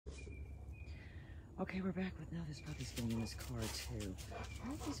Okay, we're back with now this puppy's getting in this car too.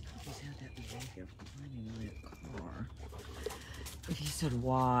 All of these puppies have that behavior of climbing my car. If you said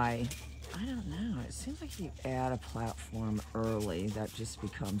why, I don't know. It seems like if you add a platform early, that just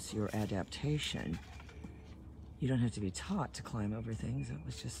becomes your adaptation. You don't have to be taught to climb over things. That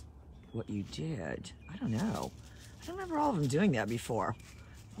was just what you did. I don't know. I don't remember all of them doing that before.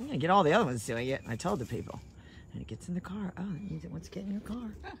 I'm gonna get all the other ones doing it. I told the people. And it gets in the car. Oh, it means it wants to get in your car.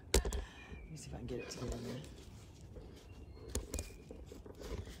 Let me see if I can get it to get in there.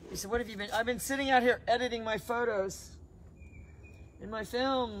 He said, what have you been? I've been sitting out here editing my photos and my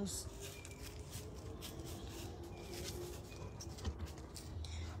films.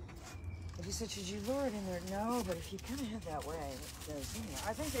 If you said, should you lure it in there? No, but if you kind of head that way, it goes in there.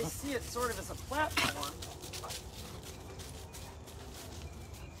 I think they see it sort of as a platform.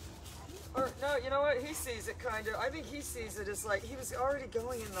 Or, no, you know what? He sees it kind of. I think he sees it as like he was already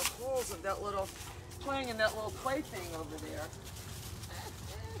going in the holes of that little, playing in that little plaything over there.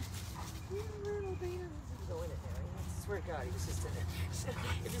 You little baby. Go in it there. I swear to God, he was just in there.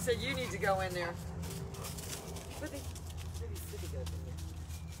 If you said, you need to go in there. Flippy. Flippy goes in there.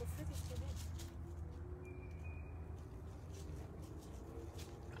 Well, Flippy's too big.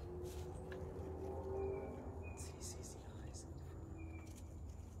 He sees the eyes.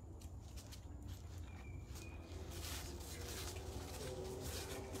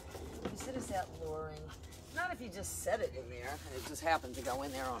 You said, is that luring? Not if you just set it in there and it just happened to go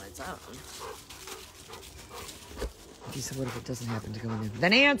in there on its own. He said, what if it doesn't happen to go in there?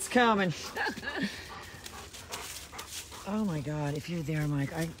 Then ants coming. Oh my God, if you're there,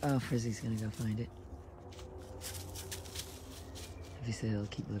 Mike, oh, Frizzy's gonna go find it. If he said he'll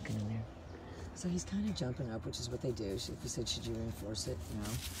keep looking in there. So he's kind of jumping up, which is what they do. If you said, should you reinforce it? No.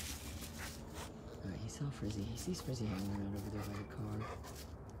 All right, he saw Frizzy. He sees Frizzy hanging around over there by the car.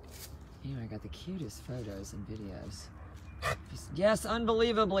 Anyway, I got the cutest photos and videos. Yes,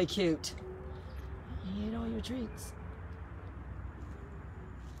 unbelievably cute. You ate all your treats.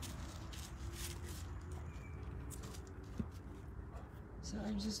 So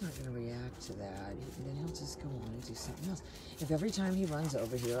I'm just not going to react to that. Then he'll just go on and do something else. If every time he runs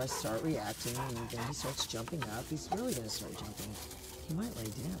over here, I start reacting, and then he starts jumping up, he's really going to start jumping. He might lay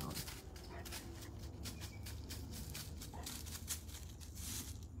down.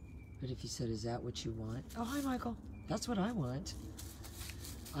 But if you said, is that what you want? Oh, hi, Michael. That's what I want.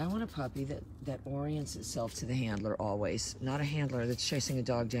 I want a puppy that orients itself to the handler always. Not a handler that's chasing a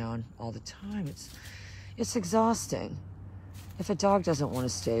dog down all the time. It's exhausting. If a dog doesn't want to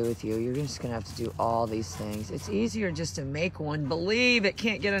stay with you, you're just going to have to do all these things. It's easier just to make one believe it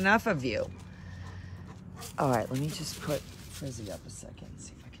can't get enough of you. All right, let me just put Frizzy up a second and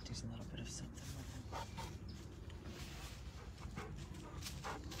see if I can do a little bit of something with him.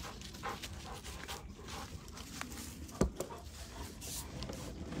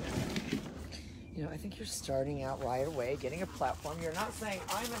 You know, I think you're starting out right away, getting a platform. You're not saying,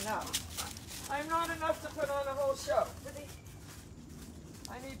 I'm enough. I'm not enough to put on a whole show.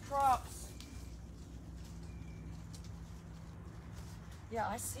 I need props. Yeah,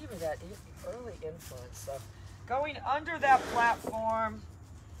 I see where that early influence stuff. Going under that platform,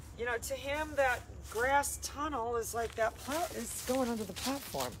 you know, to him that grass tunnel is like that is going under the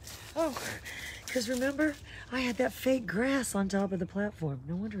platform. Oh, because remember, I had that fake grass on top of the platform.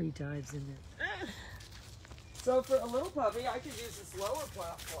 No wonder he dives in there. So for a little puppy, I could use this lower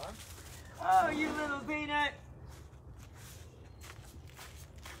platform. Oh, you little peanut.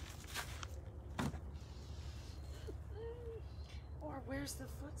 Or where's the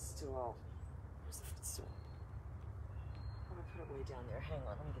footstool? Where's the footstool? I'm gonna put it way down there. Hang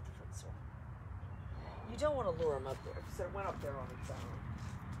on, let me get the footstool. You don't want to lure him up there, because it went up there on its own.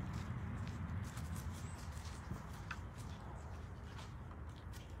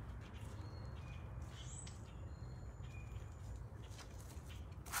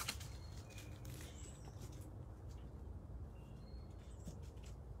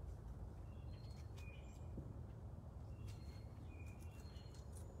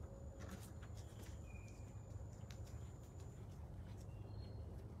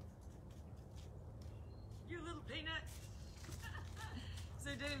 You little peanut. So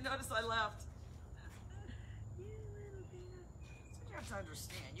you didn't even notice I left. You little peanut. So you have to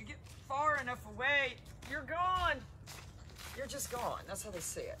understand, you get far enough away, you're gone. You're just gone. That's how they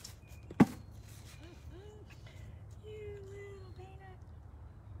see it. You little peanut.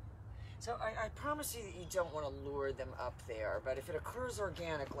 So I promise you that you don't want to lure them up there, but if it occurs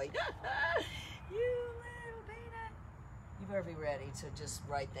organically, you little peanut, you better be ready to just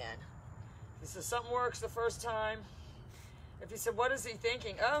right then. He says something works the first time, If you said, what is he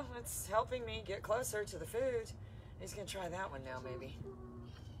thinking? Oh, it's helping me get closer to the food. He's going to try that one now, maybe.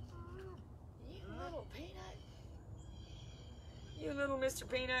 You little peanut. You little Mr.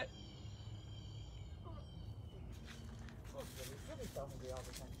 Peanut. Oh, he's so hungry all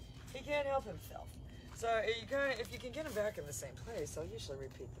the time. He can't help himself. So if you can get him back in the same place, I'll usually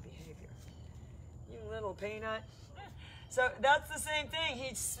repeat the behavior. You little peanut. So that's the same thing.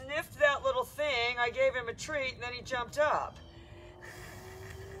 He sniffed that little thing. I gave him a treat, and then he jumped up.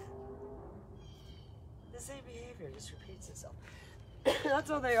 The same behavior just repeats itself. That's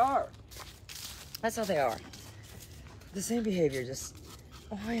how they are. That's how they are. The same behavior just...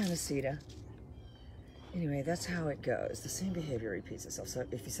 Oh, hi, Anacita. Anyway, that's how it goes. The same behavior repeats itself. So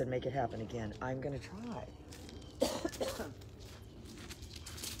if you said make it happen again, I'm going to try.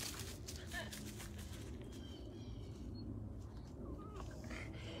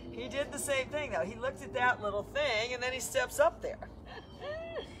 He did the same thing, though. He looked at that little thing, and then he steps up there.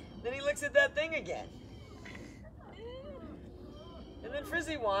 Then he looks at that thing again. And then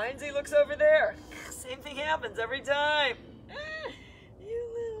Frizzy whines. He looks over there. Same thing happens every time. You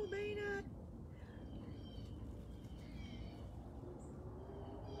little peanut.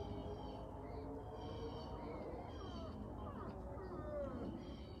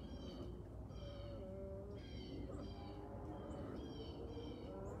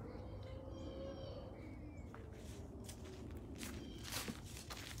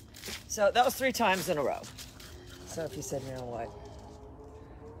 So that was 3 times in a row. So if you said, you know what?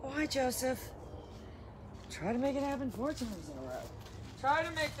 Oh, hi, Joseph. Try to make it happen 4 times in a row. Try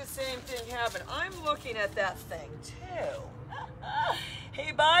to make the same thing happen. I'm looking at that thing, too.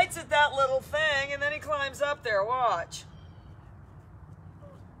 He bites at that little thing, and then he climbs up there. Watch.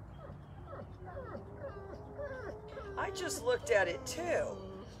 I just looked at it, too.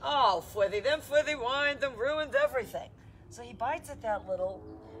 Oh, Flithy. Them Flithy whined, them ruined everything. So he bites at that little...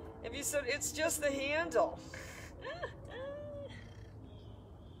 If you said, it's just the handle.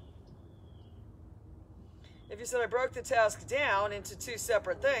 If you said, I broke the task down into 2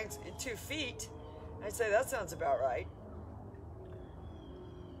 separate things, 2 feet, I'd say that sounds about right.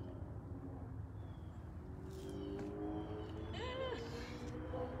 If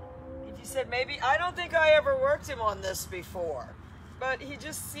you said, maybe, I don't think I ever worked him on this before, but he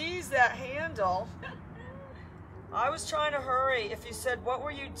just sees that handle. I was trying to hurry. If you said, what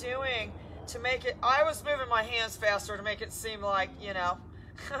were you doing to make it, I was moving my hands faster to make it seem like, you know,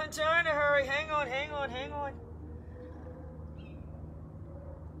 I'm trying to hurry. Hang on, hang on, hang on.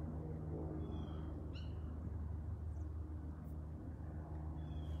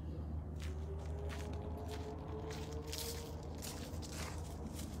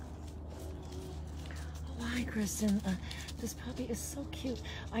 Oh, hi, Kristen. This puppy is so cute.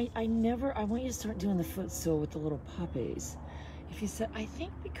 I want you to start doing the footstool with the little puppies. If you said, I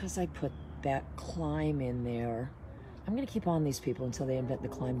think because I put that climb in there, I'm going to keep on these people until they invent the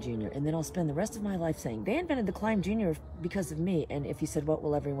Climb Junior. And then I'll spend the rest of my life saying, they invented the Climb Junior because of me. And if you said, what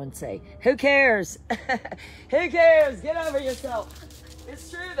will everyone say? Who cares? Who cares? Get over yourself. It's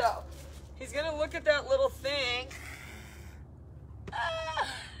true, though. He's going to look at that little thing.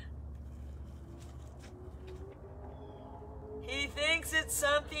 He thinks it's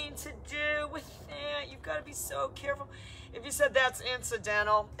something to do with that. You've got to be so careful. If you said that's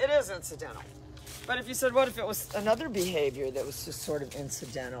incidental, it is incidental. But if you said, what if it was another behavior that was just sort of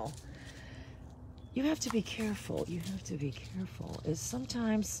incidental? You have to be careful. You have to be careful. Is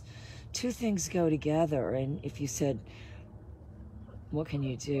sometimes 2 things go together. And if you said, what can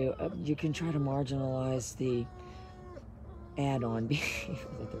you do? You can try to marginalize the add-on behavior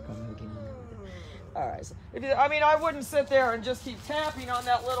that they're going to All right. So I mean, I wouldn't sit there and just keep tapping on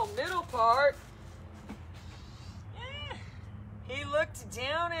that little middle part. He looked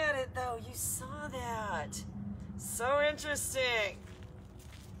down at it, though. You saw that. So interesting.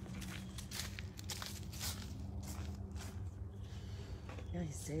 Yeah,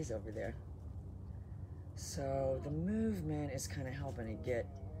 he stays over there. So the movement is kind of helping it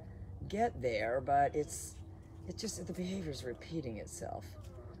get there, but it's just the behavior is repeating itself.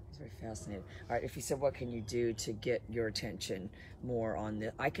 It's very fascinating. All right, if you said, what can you do to get your attention more on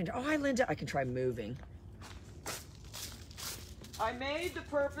the, oh, hi, Linda, I can try moving. I made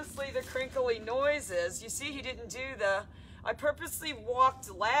purposely the crinkly noises. You see, he didn't do I purposely walked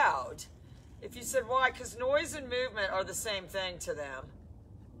loud. If you said, why? Because noise and movement are the same thing to them.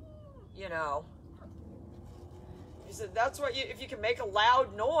 You know. You said, that's what if you can make a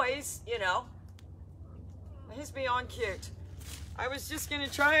loud noise, you know. He's beyond cute. I was just going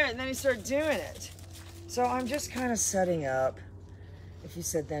to try it, and then he started doing it. So I'm just kind of setting up If you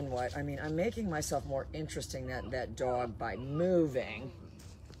said, then what? I mean, I'm making myself more interesting than that dog by moving.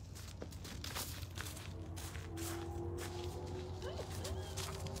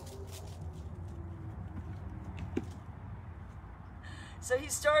 So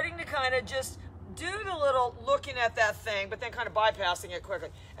he's starting to kind of just do the little looking at that thing, but then kind of bypassing it quickly.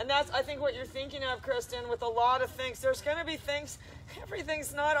 And that's, I think, what you're thinking of, Kristen, with a lot of things. There's going to be things,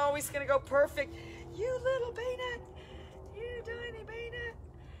 everything's not always going to go perfect. You little peanut, you tiny peanut.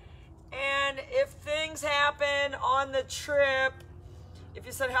 And if things happen on the trip, if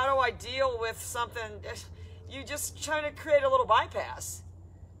you said, how do I deal with something, you just trying to create a little bypass.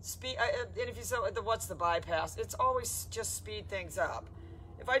 And if you said, what's the bypass? It's always just speed things up.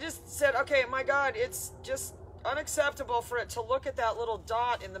 If I just said, okay, my God, it's just unacceptable for it to look at that little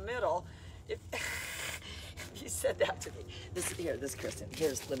dot in the middle. If you said that to me, this Kristen,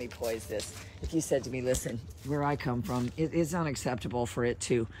 let me poise this. If you said to me, listen, where I come from, it is unacceptable for it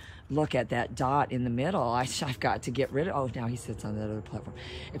to look at that dot in the middle. I've got to get rid of, oh, now he sits on that other platform.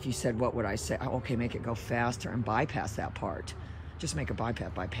 If you said, what would I say? Oh, okay, make it go faster and bypass that part. Just make a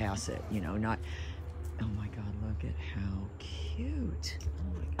bypass it, you know, not, oh my God, look at how cute.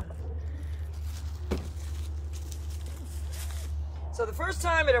 Oh my God. So the first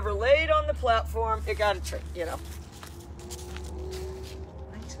time it ever laid on the platform, it got a treat, you know.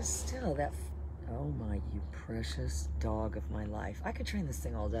 I just still, oh my, you precious dog of my life. I could train this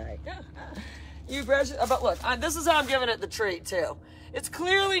thing all day. You precious, but look, this is how I'm giving it the treat too. It's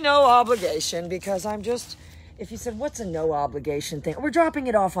clearly no obligation because I'm just, if you said, what's a no obligation thing? We're dropping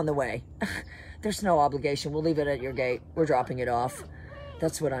it off on the way. There's no obligation. We'll leave it at your gate. We're dropping it off.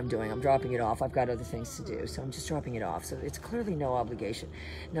 That's what I'm doing. I'm dropping it off. I've got other things to do. So I'm just dropping it off. So it's clearly no obligation.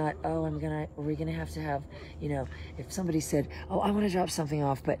 Not, oh, we're going to have, you know, if somebody said, oh, I want to drop something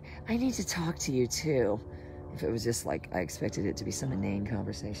off, but I need to talk to you too. If it was just like, I expected it to be some inane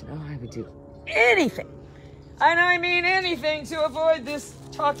conversation. Oh, I would do anything. And I mean anything to avoid this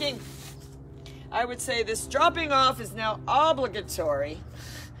talking. I would say this dropping off is now obligatory.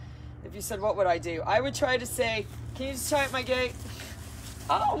 If you said, what would I do? I would try to say, can you just try at my gate?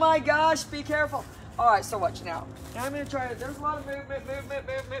 Oh my gosh, be careful. All right, so watch now. Now I'm gonna try it. There's a lot of movement.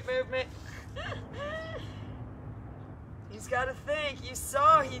 He's gotta think. You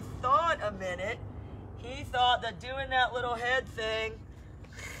saw, he thought a minute. He thought that doing that little head thing,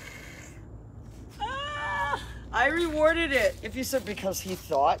 I rewarded it. If you said, because he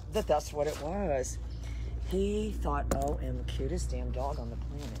thought that that's what it was. He thought, oh, I'm the cutest damn dog on the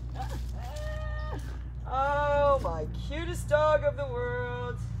planet. Oh, my cutest dog of the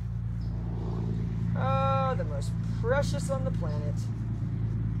world. Oh, the most precious on the planet.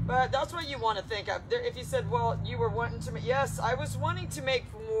 But that's what you want to think of. If you said, well, you were wanting to make, yes, I was wanting to make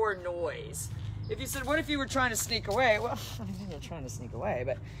more noise. If you said, what if you were trying to sneak away? Well, I think you're trying to sneak away,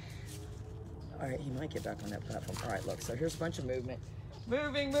 but all right, he might get back on that platform. All right, look, so here's a bunch of movement.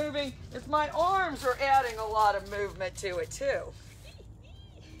 Moving. It's my arms are adding a lot of movement to it, too.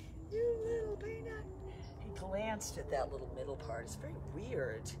 You little peanut. He glanced at that little middle part. It's very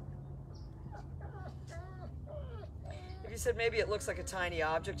weird. If you said maybe it looks like a tiny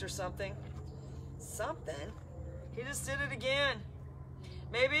object or something, he just did it again.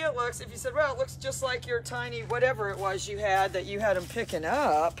 Maybe it looks, if you said, well, it looks just like your tiny whatever it was you had that you had him picking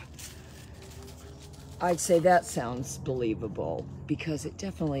up, I'd say that sounds believable because it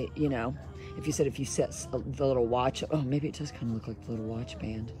definitely, you know, if you said if you set the little watch, oh, maybe it does kind of look like the little watch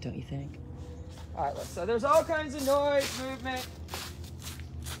band, don't you think? All right, look, so there's all kinds of noise, movement.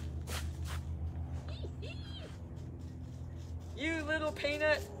 You little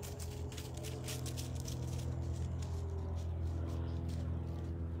peanut.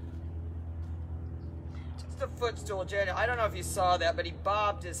 Just a footstool, Jenna. I don't know if you saw that, but he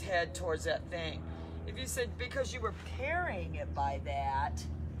bobbed his head towards that thing. If you said because you were carrying it by that,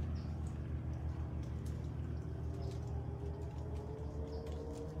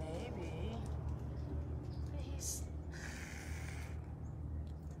 maybe he's...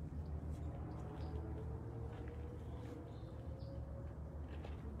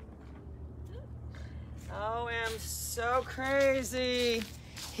 Oh, I'm so crazy.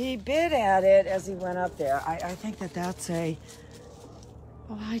 He bit at it as he went up there. I think that's a...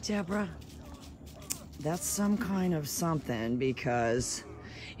 Oh, hi, Deborah. That's some kind of something because,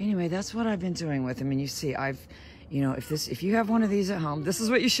 anyway, that's what I've been doing with him. And you see, you know, if you have one of these at home, this is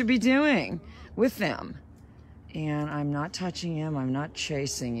what you should be doing with them. And I'm not touching him. I'm not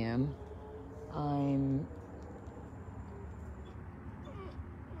chasing him. I'm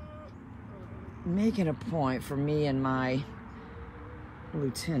making a point for me and my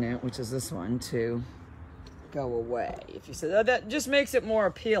lieutenant, which is this one, to go away. If you said that just makes it more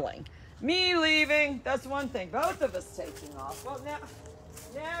appealing. Me leaving, that's one thing. Both of us taking off. Well, now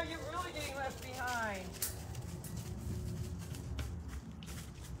you're really getting left behind.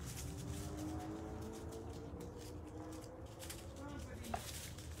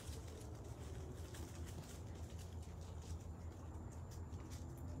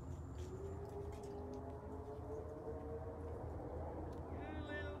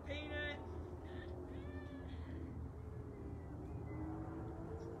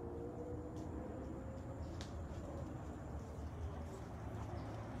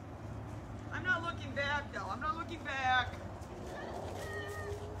 I'm not looking back, though. I'm not looking back.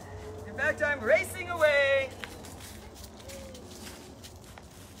 In fact, I'm racing away.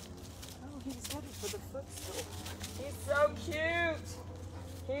 Oh, he's headed for the footstool. He's so cute.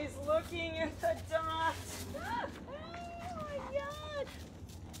 He's looking at the dot. Oh, my God.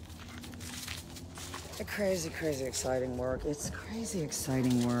 Crazy, crazy exciting work. It's crazy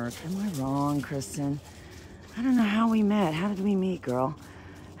exciting work. Am I wrong, Kristen? I don't know how we met. How did we meet, girl?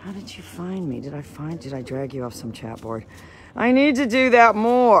 How did you find me? Did I drag you off some chat board? I need to do that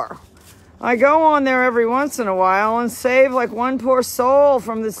more. I go on there every once in a while and save like one poor soul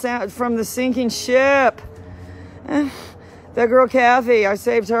from the sinking ship. That girl Kathy, I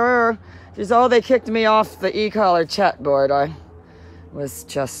saved her. They kicked me off the ECOLLAR chat board. I was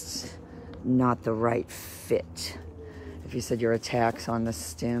just not the right fit. If you said your attacks on the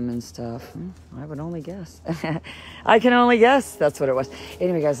stem and stuff, I would only guess. I can only guess that's what it was.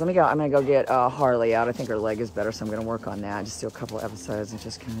 Anyway, guys, let me go. I'm going to go get Harley out. I think her leg is better, so I'm going to work on that. Just do a couple of episodes and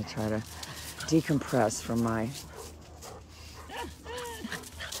just kind of try to decompress from my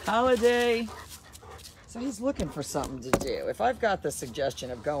holiday. So he's looking for something to do. If I've got the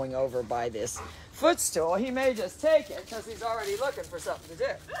suggestion of going over by this footstool, he may just take it because he's already looking for something to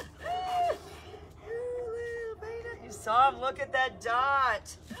do. You saw him look at that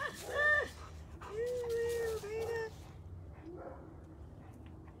dot.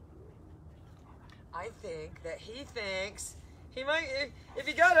 I think that he thinks he might, if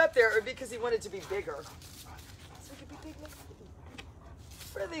he got up there, it would be because he wanted to be bigger. So he could be big like me.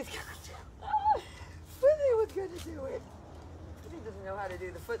 Ridley's gonna do. Ridley was gonna do it. He doesn't know how to do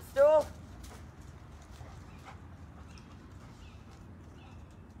the footstool.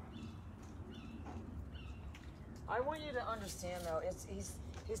 I want you to understand, though, he's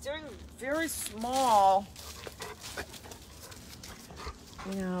doing very small.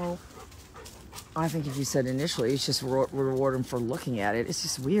 You know, I think if you said initially, it's just reward him for looking at it. It's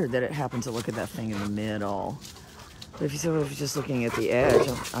just weird that it happened to look at that thing in the middle. But if you said, well, if you're just looking at the edge,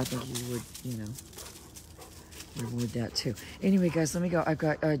 I think you would, you know, reward that too. Anyway, guys, let me go. I've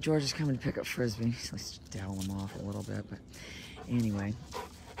got George is coming to pick up Frisbee. So let's dowel him off a little bit, but anyway.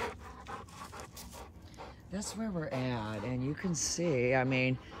 That's where we're at, and you can see, I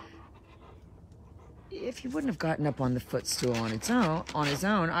mean, if he wouldn't have gotten up on the footstool on his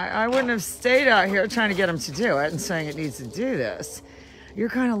own, I wouldn't have stayed out here trying to get him to do it and saying it needs to do this. You're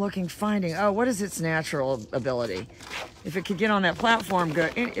kind of finding, oh, what is its natural ability? If it could get on that platform,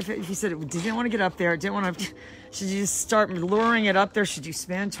 good. If you said it didn't want to get up there, didn't want to, should you just start luring it up there? Should you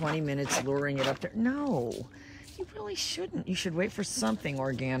spend 20 minutes luring it up there? No. You really shouldn't. You should wait for something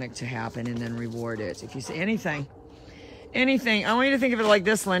organic to happen and then reward it. If you say anything, I want you to think of it like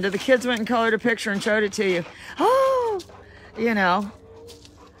this, Linda. The kids went and colored a picture and showed it to you. Oh, you know,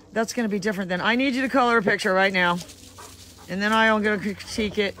 that's going to be different than, I need you to color a picture right now. And then I'm going to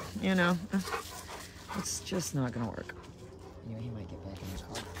critique it, you know. It's just not going to work. You know, he might get back in his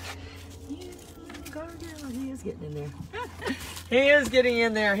car. Yeah, he is getting in there. He is getting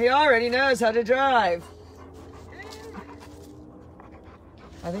in there. He already knows how to drive.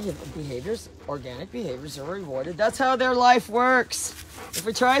 I think if behaviors, organic behaviors are rewarded. That's how their life works. If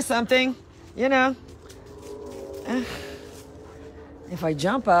we try something, you know, if I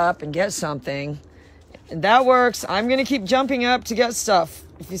jump up and get something, and that works, I'm going to keep jumping up to get stuff.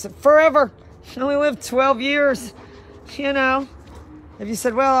 If you said, forever, I only lived 12 years, you know. If you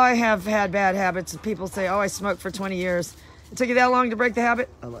said, well, I have had bad habits, and people say, oh, I smoked for 20 years. It took you that long to break the habit?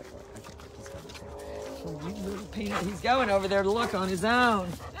 Oh, look, he's coming too. Oh, you little peanut, he's going over there to look on his own.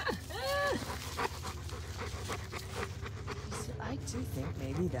 I do think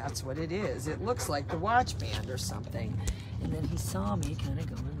maybe that's what it is. It looks like the watch band or something. And then he saw me kind of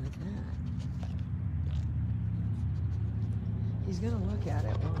going like that. He's going to look at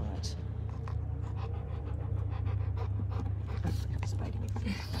it. Watch. It's biting me.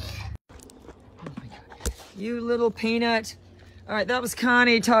 Oh my God. You little peanut. All right, that was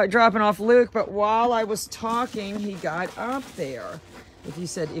Connie dropping off Luke, but while I was talking, he got up there. If you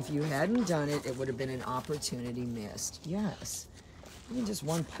said if you hadn't done it, it would have been an opportunity missed. Yes. Even just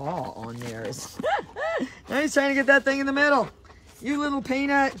one paw on there is... Now he's trying to get that thing in the middle. You little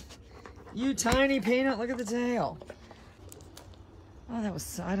peanut. You tiny peanut. Look at the tail. Oh, that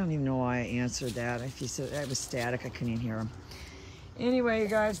was... I don't even know why I answered that. If you said that was static, I couldn't even hear him. Anyway, you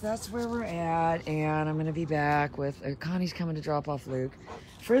guys, that's where we're at. And I'm going to be back with... Connie's coming to drop off Luke.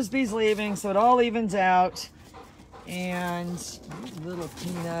 Frisbee's leaving, so it all evens out. And little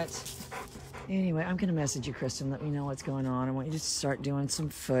peanut. Anyway, I'm going to message you, Kristen. Let me know what's going on. I want you to start doing some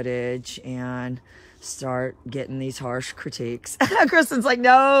footage and start getting these harsh critiques. Kristen's like,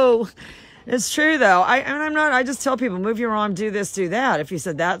 no. It's true, though. I'm not. I just tell people, move your arm, do this, do that. If you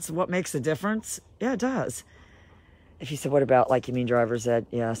said that's what makes a difference, yeah, it does. If you said, what about, like, you mean driver's ed?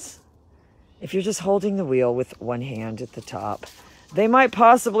 Yes. If you're just holding the wheel with one hand at the top, they might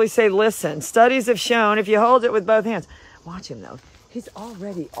possibly say, listen, studies have shown if you hold it with both hands. Watch him, though. He's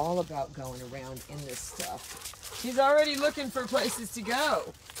already all about going around in this stuff. He's already looking for places to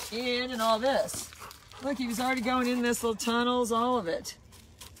go in and all this. Look, he was already going in this little tunnels, all of it.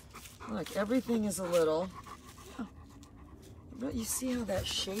 Look, everything is a little... Oh, but you see how that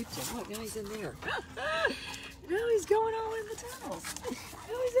shaped him. Look, now he's in there. Now he's going all in the tunnels.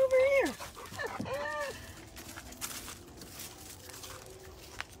 Now he's over here.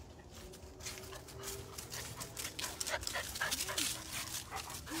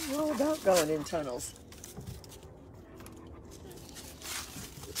 He's all about going in tunnels.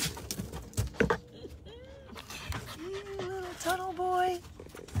 Little tunnel boy.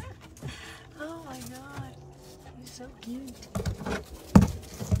 Oh my God, he's so cute.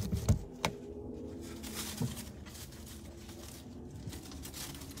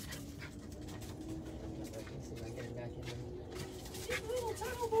 Little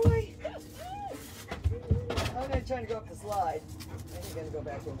tunnel boy. I'm not trying to go up the slide. I think I'm gonna go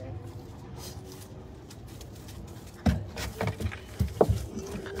back in there.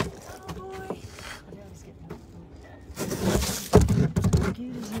 Tunnel boy. Oh, now he's getting up. How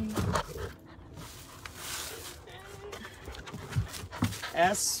cute is he?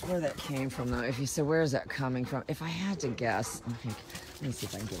 Ask where that came from, though. If you said, where is that coming from? If I had to guess, I think, let me see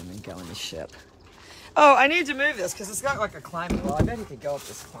if I can get him and go in the ship. Oh, I need to move this because it's got like a climbing wall. I bet he could go up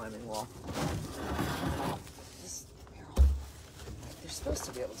this climbing wall. This barrel. They're supposed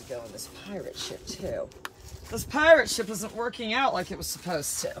to be able to go in this pirate ship, too. This pirate ship isn't working out like it was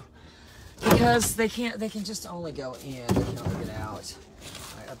supposed to. Because they can just only go in. They can only get out.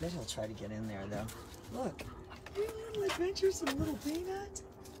 I bet he'll try to get in there, though. Look. You little adventuresome little peanut.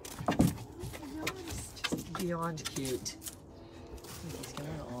 Oh my God, he's just beyond cute. He's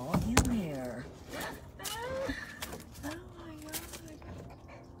going all in there. Oh my God.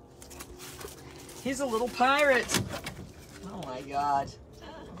 He's a little pirate. Oh my God.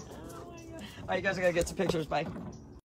 Oh my God. All right, you guys, I gotta get some pictures. Bye.